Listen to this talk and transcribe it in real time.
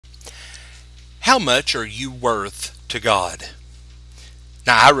How much are you worth to God?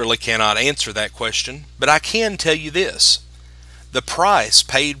 Now, I really cannot answer that question, but I can tell you this. The price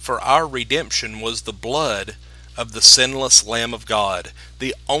paid for our redemption was the blood of the sinless Lamb of God,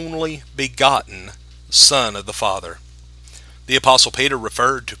 the only begotten Son of the Father. The Apostle Peter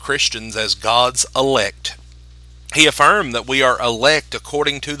referred to Christians as God's elect. He affirmed that we are elect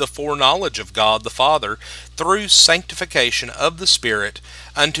according to the foreknowledge of God the Father through sanctification of the Spirit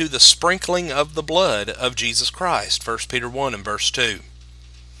unto the sprinkling of the blood of Jesus Christ. 1 Peter 1 and verse 2.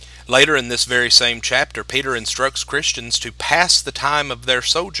 Later in this very same chapter, Peter instructs Christians to pass the time of their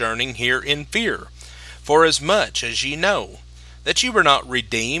sojourning here in fear, forasmuch as ye know that you were not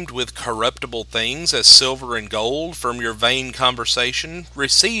redeemed with corruptible things as silver and gold from your vain conversation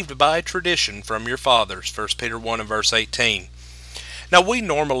received by tradition from your fathers. 1 Peter 1 and verse 18. Now, we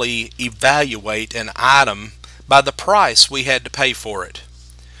normally evaluate an item by the price we had to pay for it.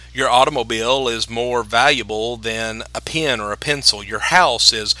 Your automobile is more valuable than a pen or a pencil. Your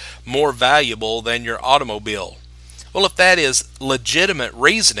house is more valuable than your automobile. Well, if that is legitimate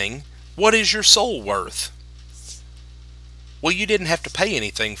reasoning, what is your soul worth? Well, you didn't have to pay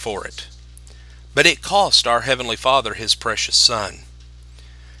anything for it, but it cost our Heavenly Father His precious Son.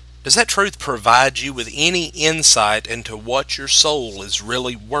 Does that truth provide you with any insight into what your soul is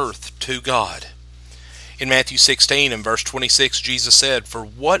really worth to God? In Matthew 16 and verse 26, Jesus said, "For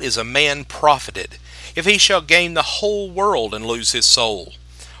what is a man profited, if he shall gain the whole world and lose his soul?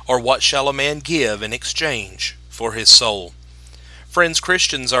 Or what shall a man give in exchange for his soul?" Friends,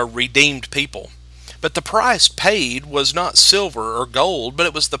 Christians are redeemed people. But the price paid was not silver or gold, but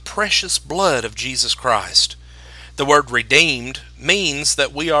it was the precious blood of Jesus Christ. The word redeemed means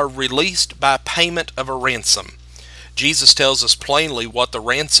that we are released by payment of a ransom. Jesus tells us plainly what the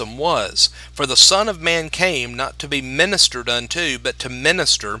ransom was. For the Son of Man came not to be ministered unto, but to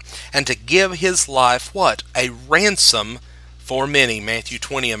minister and to give His life, what? A ransom for many. Matthew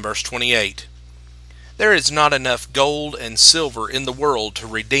 20 and verse 28. There is not enough gold and silver in the world to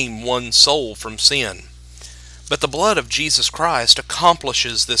redeem one soul from sin. But the blood of Jesus Christ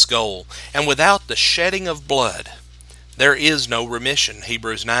accomplishes this goal, and without the shedding of blood, there is no remission.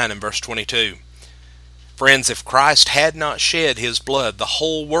 Hebrews 9 and verse 22. Friends, if Christ had not shed His blood, the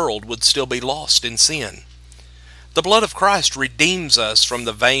whole world would still be lost in sin. The blood of Christ redeems us from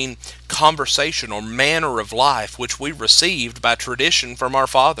the vain conversation or manner of life which we received by tradition from our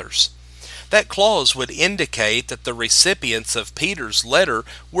fathers. That clause would indicate that the recipients of Peter's letter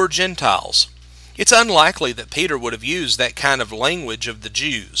were Gentiles. It's unlikely that Peter would have used that kind of language of the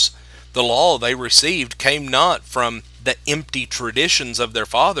Jews. The law they received came not from the empty traditions of their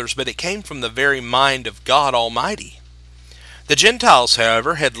fathers, but it came from the very mind of God Almighty. The Gentiles,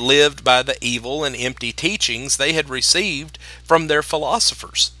 however, had lived by the evil and empty teachings they had received from their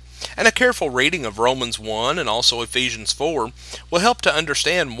philosophers. And a careful reading of Romans 1 and also Ephesians 4 will help to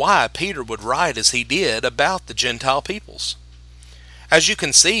understand why Peter would write as he did about the Gentile peoples. As you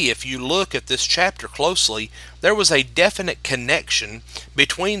can see, if you look at this chapter closely, there was a definite connection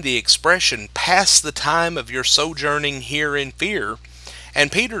between the expression, "pass the time of your sojourning here in fear,"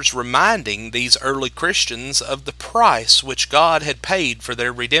 and Peter's reminding these early Christians of the price which God had paid for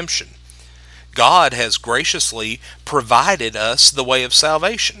their redemption. God has graciously provided us the way of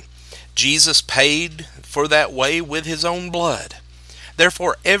salvation. Jesus paid for that way with His own blood.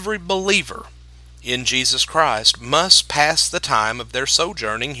 Therefore, every believer in Jesus Christ must pass the time of their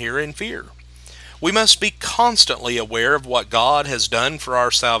sojourning here in fear. We must be constantly aware of what God has done for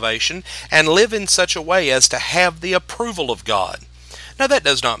our salvation and live in such a way as to have the approval of God. Now, that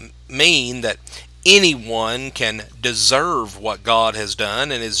does not mean that anyone can deserve what God has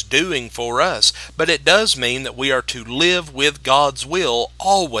done and is doing for us, but it does mean that we are to live with God's will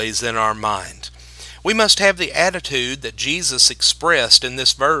always in our mind. We must have the attitude that Jesus expressed in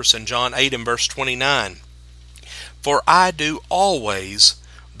this verse in John 8 and verse 29. "For I do always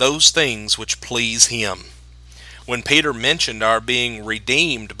those things which please Him." When Peter mentioned our being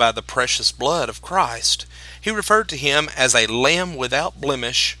redeemed by the precious blood of Christ, he referred to Him as a lamb without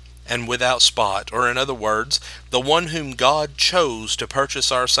blemish and without spot, or in other words, the one whom God chose to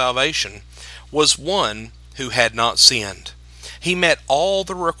purchase our salvation was one who had not sinned. He met all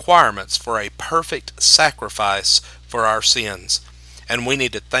the requirements for a perfect sacrifice for our sins, and we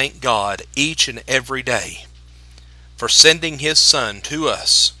need to thank God each and every day for sending His Son to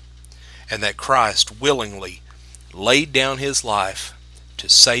us, and that Christ willingly laid down His life to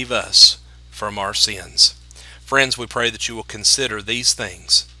save us from our sins. Friends, we pray that you will consider these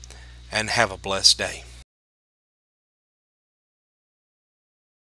things and have a blessed day.